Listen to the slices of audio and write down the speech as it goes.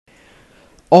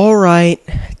Alright,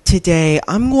 today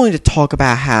I'm going to talk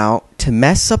about how to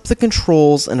mess up the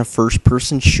controls in a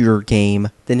first-person shooter game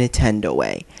the Nintendo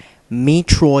way.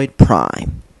 Metroid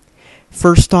Prime.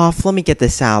 First off, let me get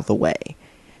this out of the way.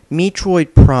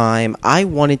 Metroid Prime, I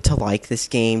wanted to like this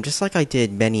game just like I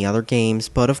did many other games,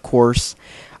 but of course,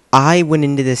 I went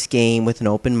into this game with an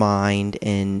open mind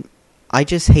and I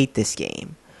just hate this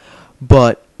game.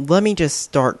 But let me just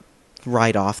start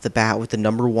right off the bat with the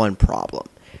number one problem.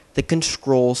 The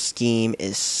control scheme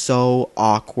is so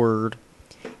awkward.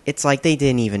 It's like they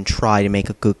didn't even try to make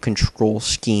a good control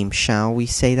scheme, shall we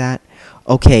say that?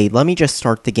 Okay, let me just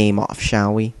start the game off,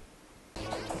 shall we?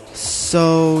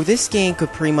 So, this game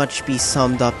could pretty much be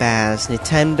summed up as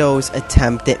Nintendo's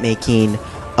attempt at making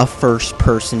a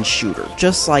first-person shooter.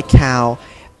 Just like how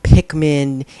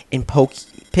Pikmin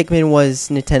was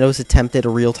Nintendo's attempt at a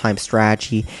real-time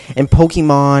strategy, and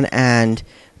Pokemon and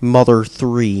Mother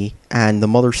 3 and the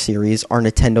Mother series are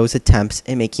Nintendo's attempts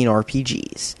at making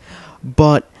RPGs.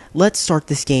 But let's start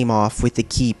this game off with the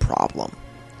key problem.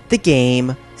 The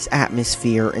game's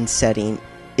atmosphere and setting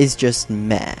is just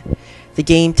meh. The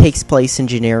game takes place in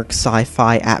generic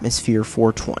sci-fi atmosphere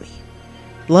 420.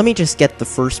 Let me just get the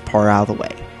first part out of the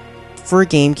way. For a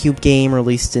GameCube game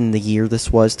released in the year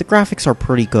this was, the graphics are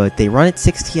pretty good. They run at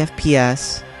 60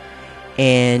 FPS,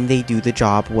 and they do the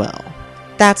job well.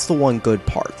 That's the one good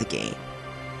part of the game.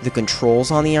 The controls,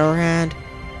 on the other hand,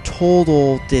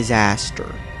 total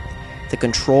disaster. The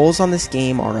controls on this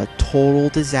game are a total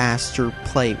disaster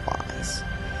play-wise.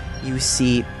 You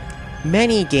see,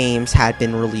 many games had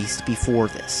been released before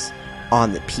this.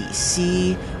 On the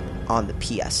PC, on the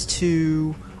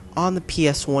PS2, on the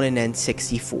PS1 and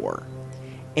N64.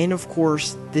 And of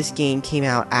course, this game came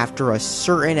out after a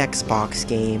certain Xbox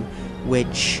game,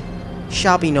 which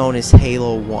shall be known as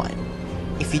Halo 1.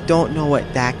 If you don't know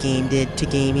what that game did to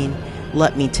gaming,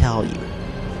 let me tell you.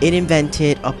 It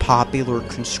invented a popular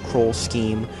control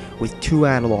scheme with two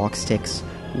analog sticks,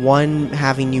 one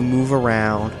having you move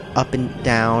around, up and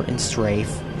down and strafe,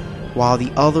 while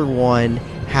the other one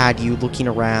had you looking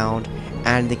around,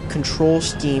 and the control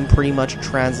scheme pretty much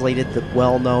translated the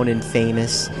well-known and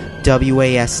famous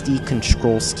WASD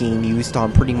control scheme used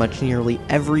on pretty much nearly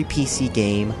every PC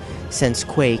game since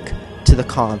Quake to the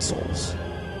consoles.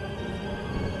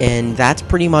 And that's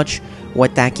pretty much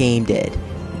what that game did.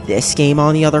 This game,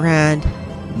 on the other hand,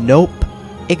 nope.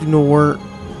 Ignore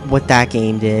what that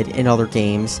game did in other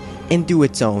games and do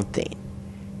its own thing.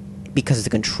 Because the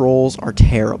controls are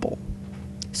terrible.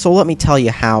 So let me tell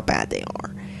you how bad they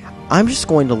are. I'm just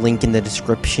going to link in the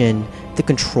description the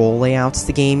control layouts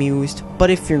the game used,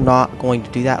 but if you're not going to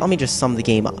do that, let me just sum the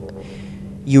game up.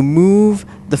 You move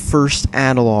the first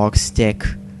analog stick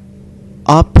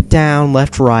up, down,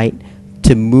 left, right,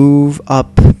 to move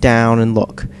up, down, and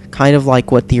look. Kind of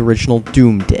like what the original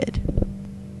Doom did.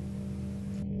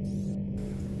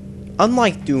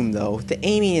 Unlike Doom, though, the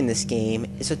aiming in this game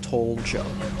is a total joke.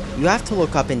 You have to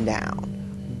look up and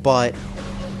down, but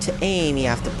to aim, you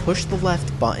have to push the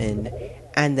left button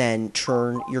and then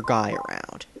turn your guy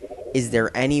around. Is there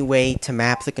any way to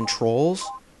map the controls?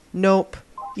 Nope.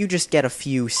 You just get a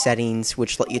few settings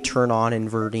which let you turn on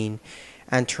inverting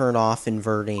and turn off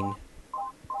inverting.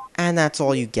 And that's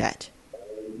all you get.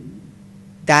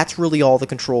 That's really all the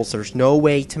controls. There's no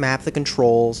way to map the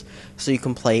controls so you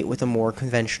can play it with a more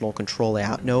conventional control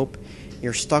layout. Nope.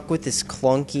 You're stuck with this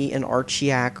clunky and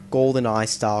Archiac GoldenEye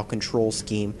style control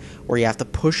scheme where you have to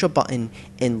push a button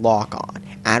and lock on.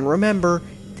 And remember,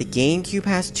 the GameCube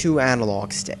has two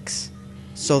analog sticks,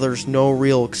 so there's no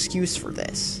real excuse for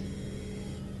this.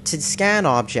 To scan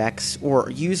objects or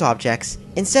use objects,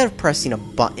 instead of pressing a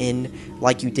button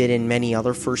like you did in many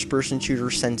other first-person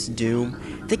shooters since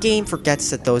Doom, the game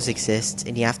forgets that those exist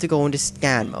and you have to go into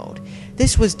scan mode.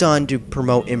 This was done to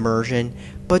promote immersion,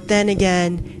 but then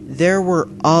again, there were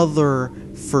other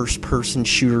first-person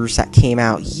shooters that came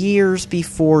out years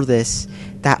before this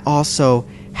that also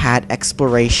had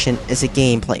exploration as a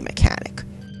gameplay mechanic.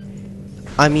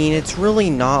 I mean, it's really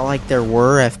not like there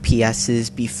were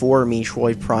FPSs before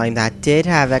Metroid Prime that did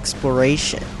have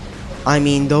exploration. I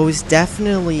mean, those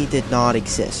definitely did not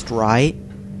exist, right?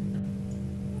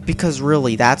 Because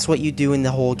really, that's what you do in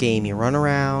the whole game. You run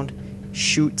around,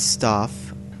 shoot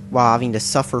stuff, while having to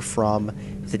suffer from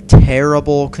the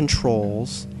terrible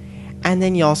controls. And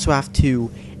then you also have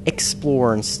to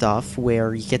explore and stuff,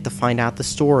 where you get to find out the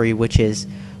story, which is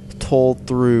told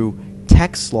through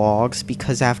text logs,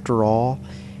 because after all,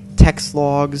 text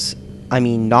logs, I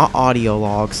mean, not audio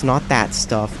logs, not that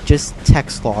stuff, just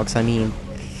text logs. I mean,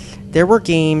 there were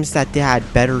games that had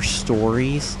better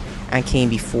stories and came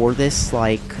before this,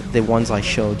 like the ones I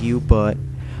showed you, but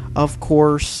of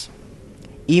course,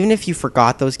 even if you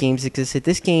forgot those games existed,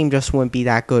 this game just wouldn't be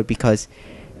that good, because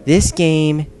this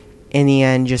game, in the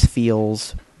end, just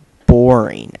feels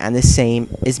boring, and the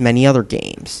same as many other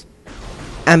games.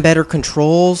 And better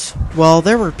controls, well,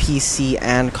 there were PC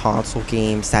and console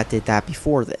games that did that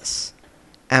before this.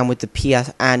 And with the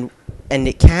PS, and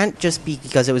it can't just be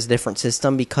because it was a different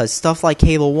system, because stuff like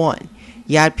Halo 1,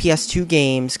 you had PS2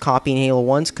 games copying Halo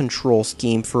 1's control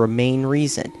scheme for a main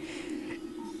reason.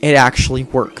 It actually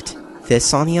worked.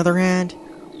 This, on the other hand,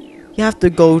 you have to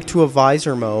go to a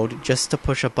visor mode just to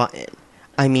push a button.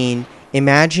 I mean,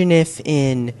 imagine if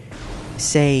in,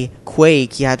 say,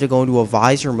 Quake, you had to go into a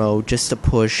visor mode just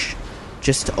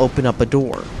to open up a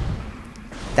door.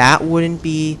 That wouldn't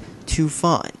be too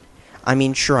fun. I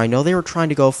mean, sure, I know they were trying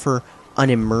to go for an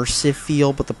immersive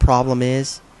feel, but the problem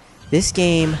is, this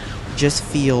game just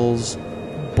feels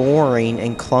boring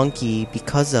and clunky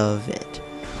because of it.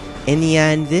 In the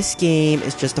end, this game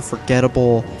is just a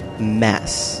forgettable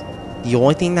mess. The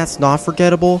only thing that's not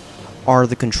forgettable are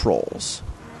the controls.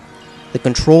 The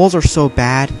controls are so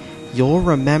bad, you'll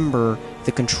remember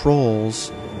the controls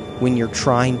when you're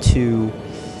trying to,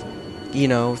 you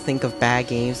know, think of bad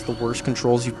games, the worst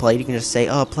controls you've played. You can just say,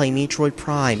 oh, play Metroid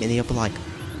Prime, and you'll be like,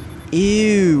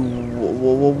 ew,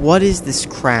 what is this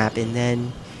crap? And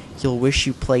then you'll wish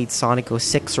you played Sonic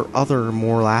 06 or other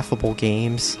more laughable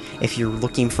games if you're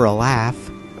looking for a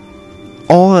laugh.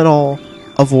 All in all,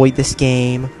 avoid this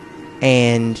game,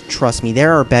 and trust me,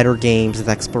 there are better games of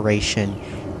exploration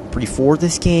before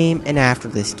this game and after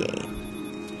this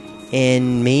game.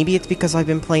 And maybe it's because I've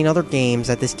been playing other games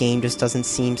that this game just doesn't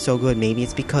seem so good. Maybe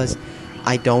it's because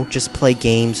I don't just play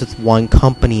games with one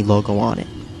company logo on it.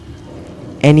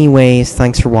 Anyways,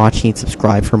 thanks for watching, and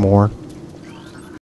subscribe for more.